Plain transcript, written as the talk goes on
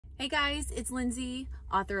Hey guys, it's Lindsay,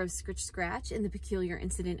 author of Scritch Scratch and the Peculiar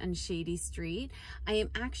Incident on Shady Street. I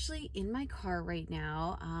am actually in my car right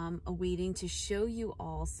now, awaiting to show you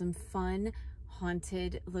all some fun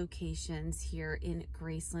haunted locations here in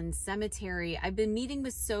Graceland Cemetery. I've been meeting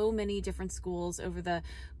with so many different schools over the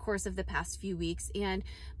course of the past few weeks, and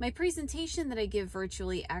my presentation that I give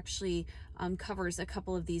virtually actually covers a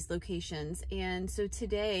couple of these locations. And so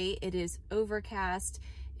today it is overcast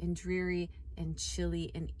and dreary and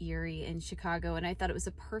chilly and eerie in Chicago, and I thought it was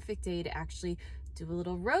a perfect day to actually do a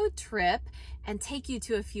little road trip and take you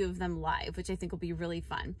to a few of them live, which I think will be really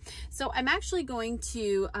fun. So I'm actually going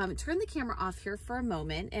to turn the camera off here for a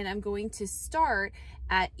moment, and I'm going to start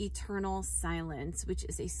at Eternal Silence, which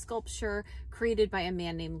is a sculpture created by a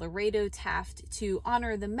man named Laredo Taft to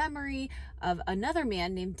honor the memory of another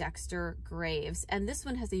man named Dexter Graves. And this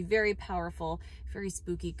one has a very powerful, very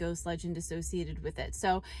spooky ghost legend associated with it.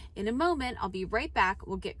 So in a moment, I'll be right back.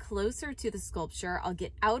 We'll get closer to the sculpture. I'll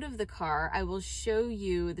get out of the car. I will show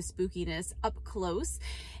you the spookiness up close,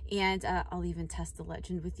 and I'll even test the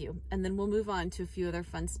legend with you. And then we'll move on to a few other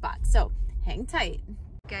fun spots. So hang tight.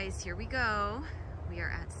 Guys, here we go. We are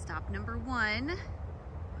at stop number 1 on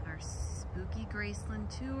our spooky Graceland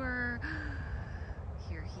tour.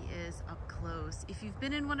 Here he is up close. If you've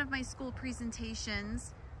been in one of my school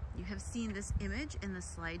presentations, you have seen this image in the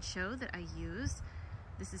slideshow that I use.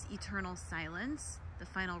 This is Eternal Silence, the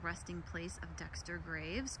final resting place of Dexter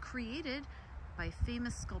Graves, created by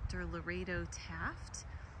famous sculptor Laredo Taft.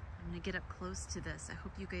 I'm gonna get up close to this. I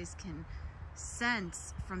hope you guys can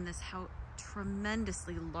sense from this how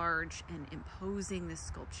tremendously large and imposing this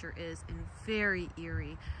sculpture is, and very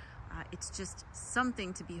eerie. It's just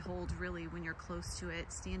something to behold, really, when you're close to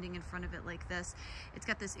it, standing in front of it like this. It's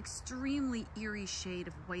got this extremely eerie shade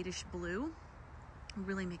of whitish blue. It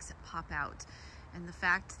really makes it pop out. And the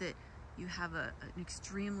fact that you have an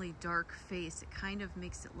extremely dark face, it kind of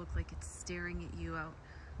makes it look like it's staring at you out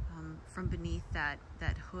from beneath that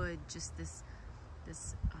hood, just this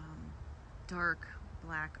dark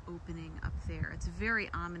black opening up there. It's very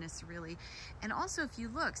ominous, really. And also, if you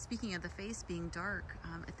look, speaking of the face being dark,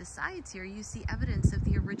 at the sides here you see evidence of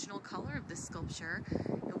the original color of this sculpture.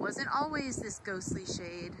 It wasn't always this ghostly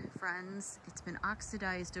shade, friends. It's been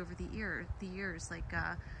oxidized over the years, like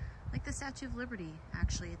the Statue of Liberty.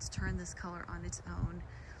 Actually, it's turned this color on its own.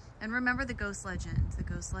 And remember the ghost legend. The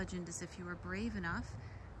ghost legend is if you were brave enough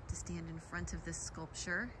to stand in front of this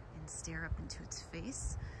sculpture and stare up into its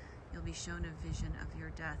face, you'll be shown a vision of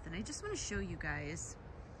your death. And I just want to show you guys,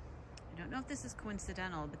 I don't know if this is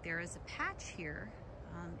coincidental, but there is a patch here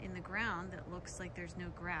in the ground that looks like there's no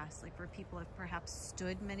grass, like where people have perhaps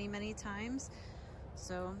stood many, many times.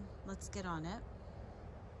 So let's get on it.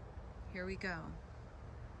 Here we go.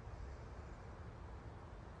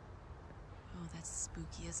 Oh, that's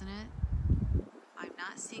spooky, isn't it? I'm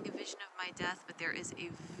not seeing a vision of my death, but there is a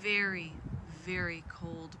very, very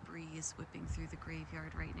cold breeze whipping through the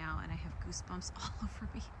graveyard right now, and I have goosebumps all over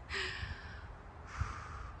me.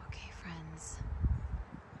 Okay, friends.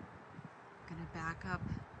 I'm gonna back up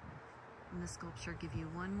from the sculpture, give you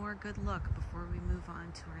one more good look before we move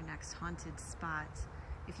on to our next haunted spot.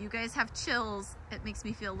 If you guys have chills, it makes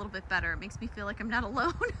me feel a little bit better. It makes me feel like I'm not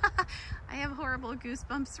alone. I have horrible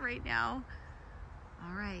goosebumps right now.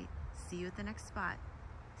 All right, see you at the next spot.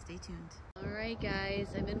 Stay tuned. All right, guys,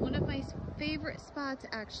 I'm in one of my favorite spots,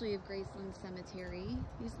 actually, of Graceland Cemetery.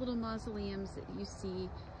 These little mausoleums that you see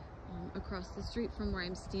across the street from where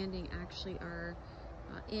I'm standing actually are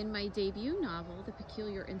in my debut novel, The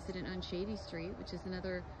Peculiar Incident on Shady Street, which is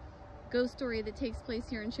another ghost story that takes place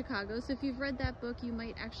here in Chicago. So if you've read that book, you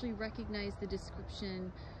might actually recognize the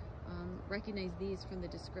description, recognize these from the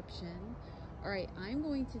description. All right, I'm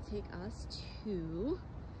going to take us to,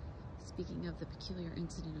 speaking of The Peculiar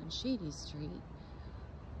Incident on Shady Street,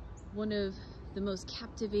 one of the most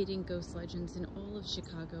captivating ghost legends in all of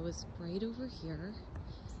Chicago is right over here.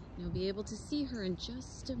 You'll be able to see her in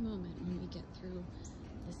just a moment when we get through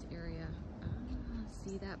this area.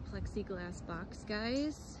 See that plexiglass box,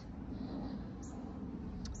 guys?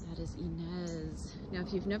 That is Inez. Now,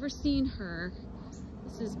 if you've never seen her,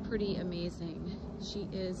 this is pretty amazing. She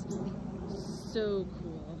is so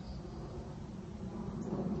cool.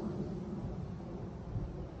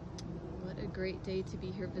 What a great day to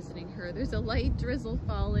be here visiting her. There's a light drizzle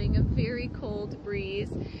falling, a very cold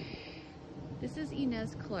breeze. This is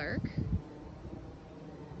Inez Clark.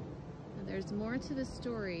 And there's more to the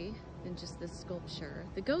story than just this sculpture.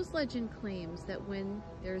 The ghost legend claims that when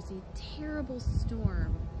there's a terrible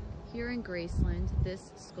storm here in Graceland,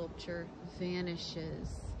 this sculpture vanishes.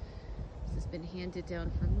 This has been handed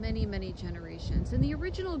down for many, many generations. And the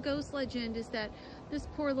original ghost legend is that this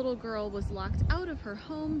poor little girl was locked out of her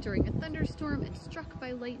home during a thunderstorm and struck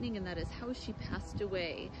by lightning, and that is how she passed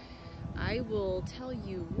away. I will tell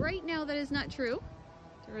you right now that is not true.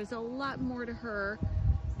 There is a lot more to her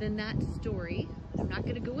than that story. I'm not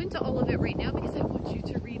going to go into all of it right now because I want you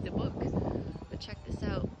to read the book. But check this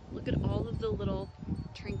out. Look at all of the little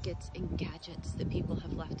trinkets and gadgets that people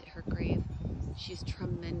have left at her grave. She's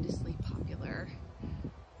tremendously popular.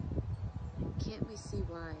 Can't we see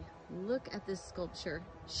why? Look at this sculpture.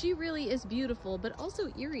 She really is beautiful, but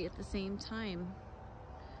also eerie at the same time.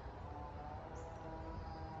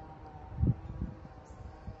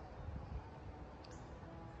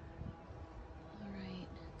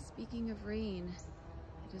 Speaking of rain,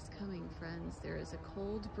 it is coming, friends. There is a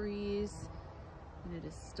cold breeze and it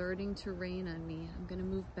is starting to rain on me. I'm gonna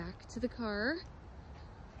move back to the car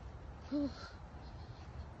and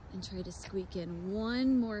try to squeak in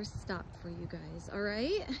one more stop for you guys, all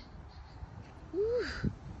right? Whew.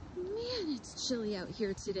 Man, it's chilly out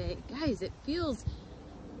here today. Guys, it feels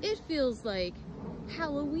like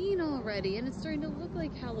Halloween already, and it's starting to look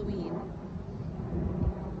like Halloween.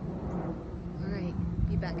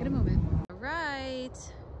 Back in a moment. All right,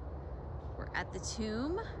 we're at the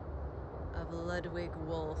tomb of Ludwig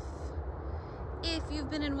Wolf. If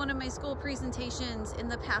you've been in one of my school presentations in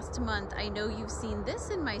the past month, I know you've seen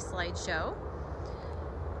this in my slideshow.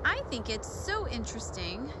 I think it's so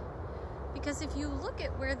interesting because if you look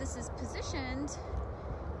at where this is positioned,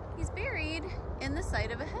 he's buried in the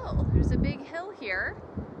side of a hill. There's a big hill here,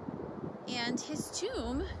 and his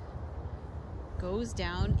tomb goes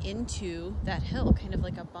down into that hill, kind of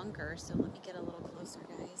like a bunker. So let me get a little closer,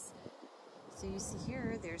 guys. So you see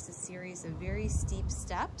here, there's a series of very steep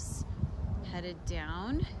steps headed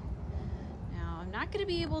down. Now, I'm not gonna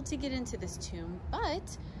be able to get into this tomb,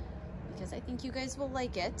 but because I think you guys will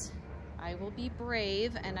like it, I will be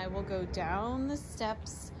brave and I will go down the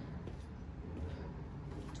steps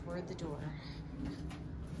toward the door.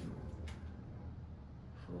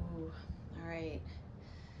 Ooh, all right.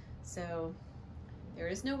 So, there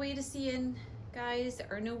is no way to see in, guys. There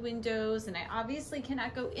are no windows, and I obviously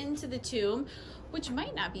cannot go into the tomb, which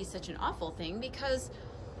might not be such an awful thing because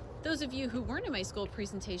those of you who weren't in my school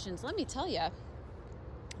presentations, let me tell you,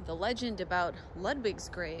 the legend about Ludwig's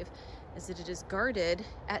grave is that it is guarded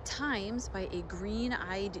at times by a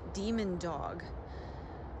green-eyed demon dog.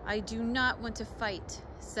 I do not want to fight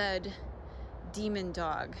said demon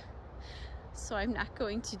dog, so I'm not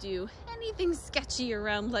going to do anything sketchy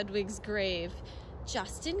around Ludwig's grave,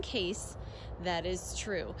 just in case that is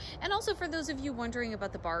true. And also for those of you wondering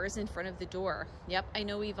about the bars in front of the door. Yep, I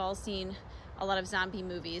know we've all seen a lot of zombie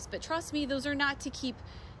movies, but trust me, those are not to keep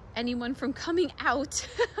anyone from coming out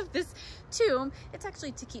of this tomb. It's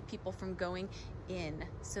actually to keep people from going in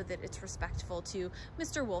so that it's respectful to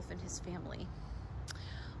Mr. Wolf and his family.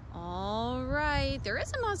 All right, there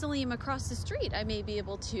is a mausoleum across the street I may be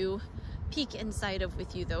able to peek inside of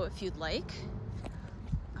with you though, if you'd like.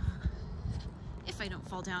 If I don't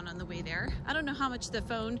fall down on the way there. I don't know how much the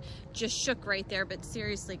phone just shook right there, but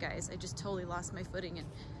seriously guys, I just totally lost my footing and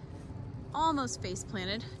almost face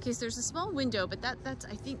planted. Okay, so there's a small window, but that's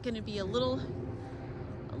I think gonna be a little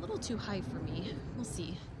too high for me. We'll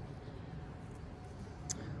see.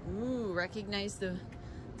 Ooh, recognize the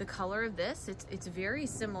color of this? It's very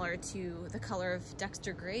similar to the color of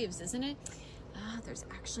Dexter Graves, isn't it? There's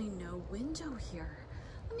actually no window here.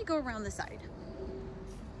 Let me go around the side.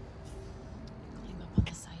 Climb up on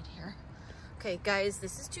the side here. Okay, guys,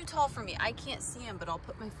 this is too tall for me. I can't see him, but I'll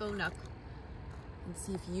put my phone up and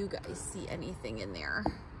see if you guys see anything in there.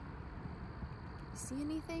 See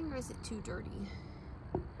anything, or is it too dirty?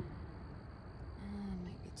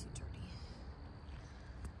 Might be too dirty.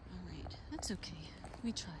 All right, that's okay.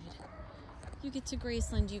 We tried. You get to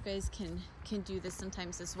Graceland, you guys can do this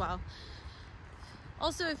sometimes as well.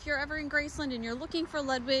 Also, if you're ever in Graceland and you're looking for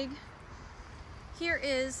Ludwig, here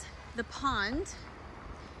is the pond.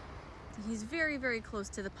 He's very, very close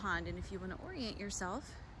to the pond, and if you want to orient yourself,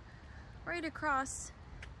 right across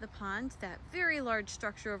the pond, that very large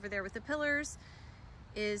structure over there with the pillars,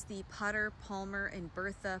 is the Potter, Palmer, and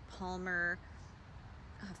Bertha Palmer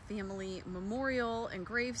family memorial and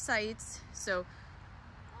grave sites. So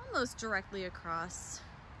almost directly across,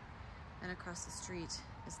 and across the street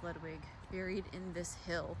is Ludwig, buried in this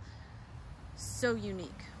hill. So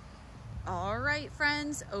unique. All right,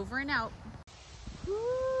 friends, over and out.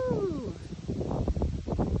 Woo!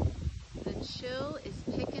 The chill is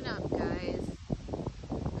picking up, guys.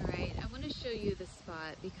 All right, I want to show you the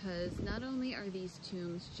spot because not only are these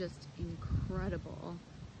tombs just incredible,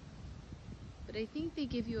 but I think they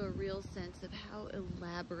give you a real sense of how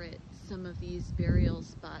elaborate some of these burial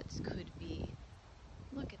spots could be.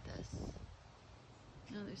 Look at this.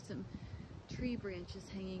 Now there's some tree branches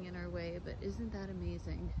hanging in our way, but isn't that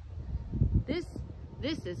amazing? This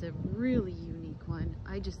is a really unique one.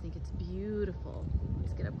 I just think it's beautiful.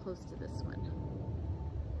 Let's get up close to this one.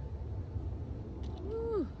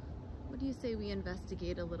 Ooh, what do you say we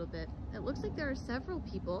investigate a little bit? It looks like there are several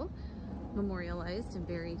people memorialized and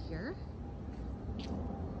buried here.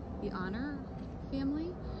 The Honor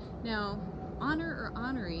family. Now, Honor or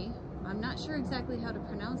Honoree, I'm not sure exactly how to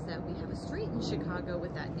pronounce that. We have a street in Chicago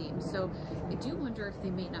with that name, so I do wonder if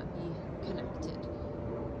they may not be connected.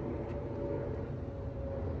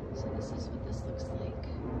 So this is what this looks like.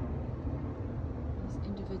 These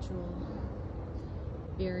individual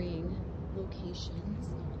burying locations.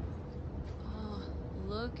 Oh,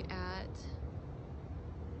 look at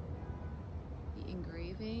the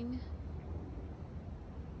engraving.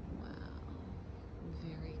 Wow,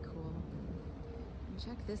 very cool. And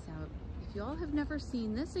check this out. If y'all have never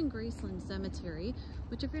seen this in Graceland Cemetery,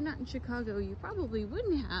 which if you're not in Chicago, you probably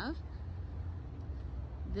wouldn't have,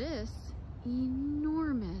 this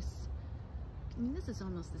enormous, I mean, this is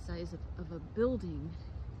almost the size of a building,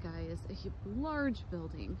 guys, a large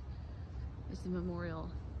building, is the memorial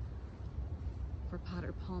for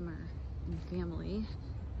Potter Palmer and family.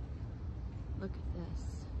 Look at this.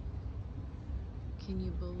 Can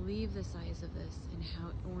you believe the size of this and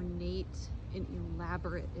how ornate and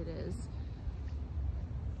elaborate it is?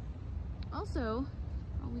 Also,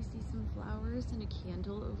 we see some flowers and a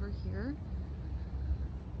candle over here.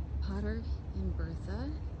 Potter and Bertha.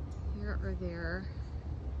 Here are their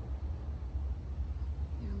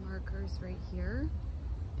markers right here.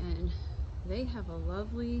 And they have a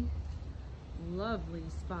lovely, lovely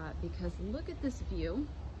spot because look at this view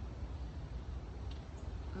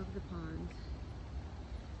of the pond.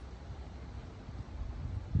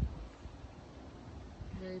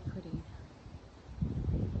 Very pretty.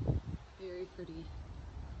 Very pretty.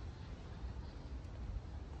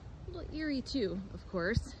 A little eerie too, of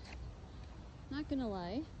course. Not gonna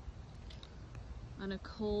lie. On a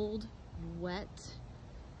cold, wet,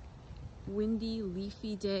 windy,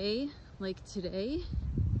 leafy day like today,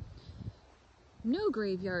 no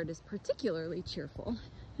graveyard is particularly cheerful.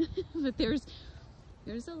 But there's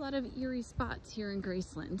a lot of eerie spots here in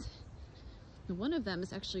Graceland. And one of them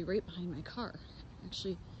is actually right behind my car.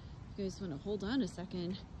 Actually, if you guys want to hold on a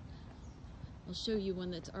second, I'll show you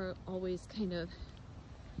one that's always kind of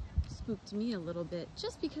spooked me a little bit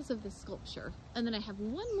just because of the sculpture. And then I have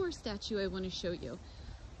one more statue I want to show you.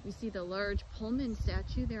 We see the large Pullman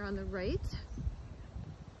statue there on the right.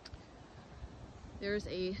 There's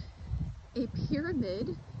a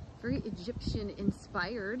pyramid, very Egyptian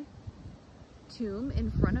inspired tomb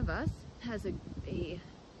in front of us. It has a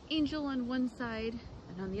angel on one side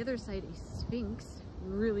and on the other side a sphinx.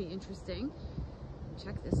 Really interesting.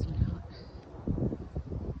 Check this one out.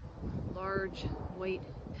 Large white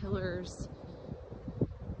pillars.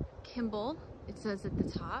 Kimball, it says at the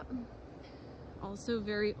top. Also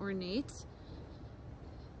very ornate.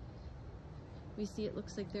 We see it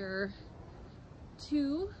looks like there are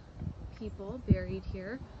two people buried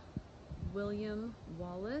here. William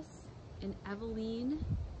Wallace and Eveline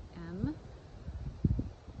M.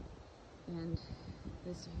 And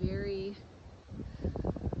this very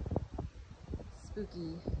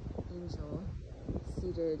spooky angel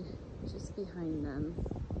seated just behind them,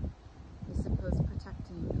 I suppose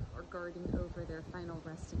protecting or guarding over their final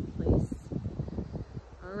resting place.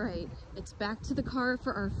 All right, it's back to the car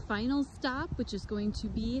for our final stop, which is going to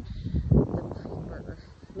be the Piper.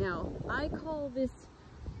 Now, I call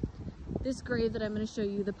this grave that I'm going to show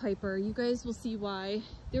you the Piper. You guys will see why.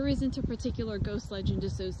 There isn't a particular ghost legend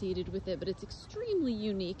associated with it, but it's extremely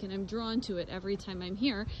unique and I'm drawn to it every time I'm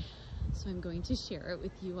here. So I'm going to share it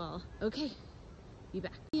with you all. Okay, be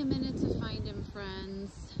back. A minute to find him,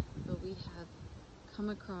 friends, but we have come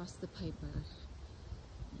across the Piper.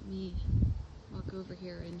 Let me walk over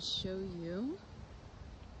here and show you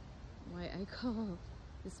why I call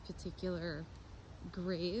this particular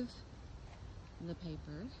grave the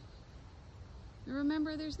Piper. Now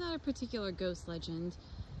remember, there's not a particular ghost legend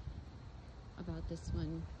about this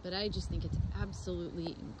one, but I just think it's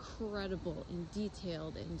absolutely incredible and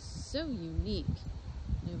detailed and so unique.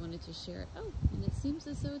 And I wanted to share it. Oh, and it seems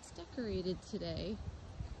as though it's decorated today.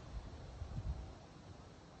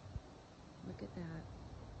 Look at that.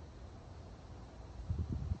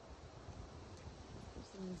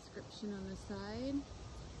 There's an inscription on the side.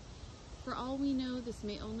 For all we know, this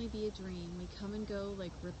may only be a dream. We come and go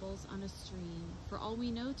like ripples on a stream. For all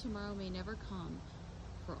we know, tomorrow may never come.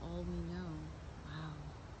 For all we know.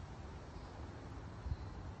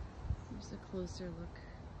 Here's a closer look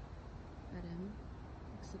at him.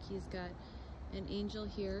 Looks like he's got an angel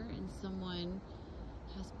here, and someone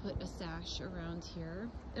has put a sash around here.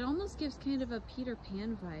 It almost gives kind of a Peter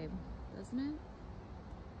Pan vibe, doesn't it?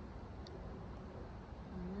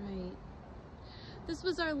 All right. This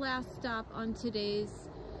was our last stop on today's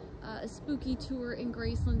spooky tour in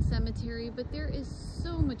Graceland Cemetery, but there is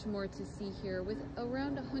so much more to see here with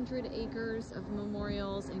around 100 acres of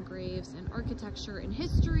memorials and graves and architecture and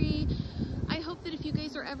history. I hope that if you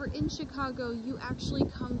guys are ever in Chicago, you actually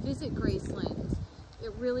come visit Graceland.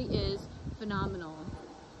 It really is phenomenal.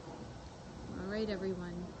 All right,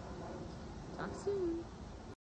 everyone. Talk soon.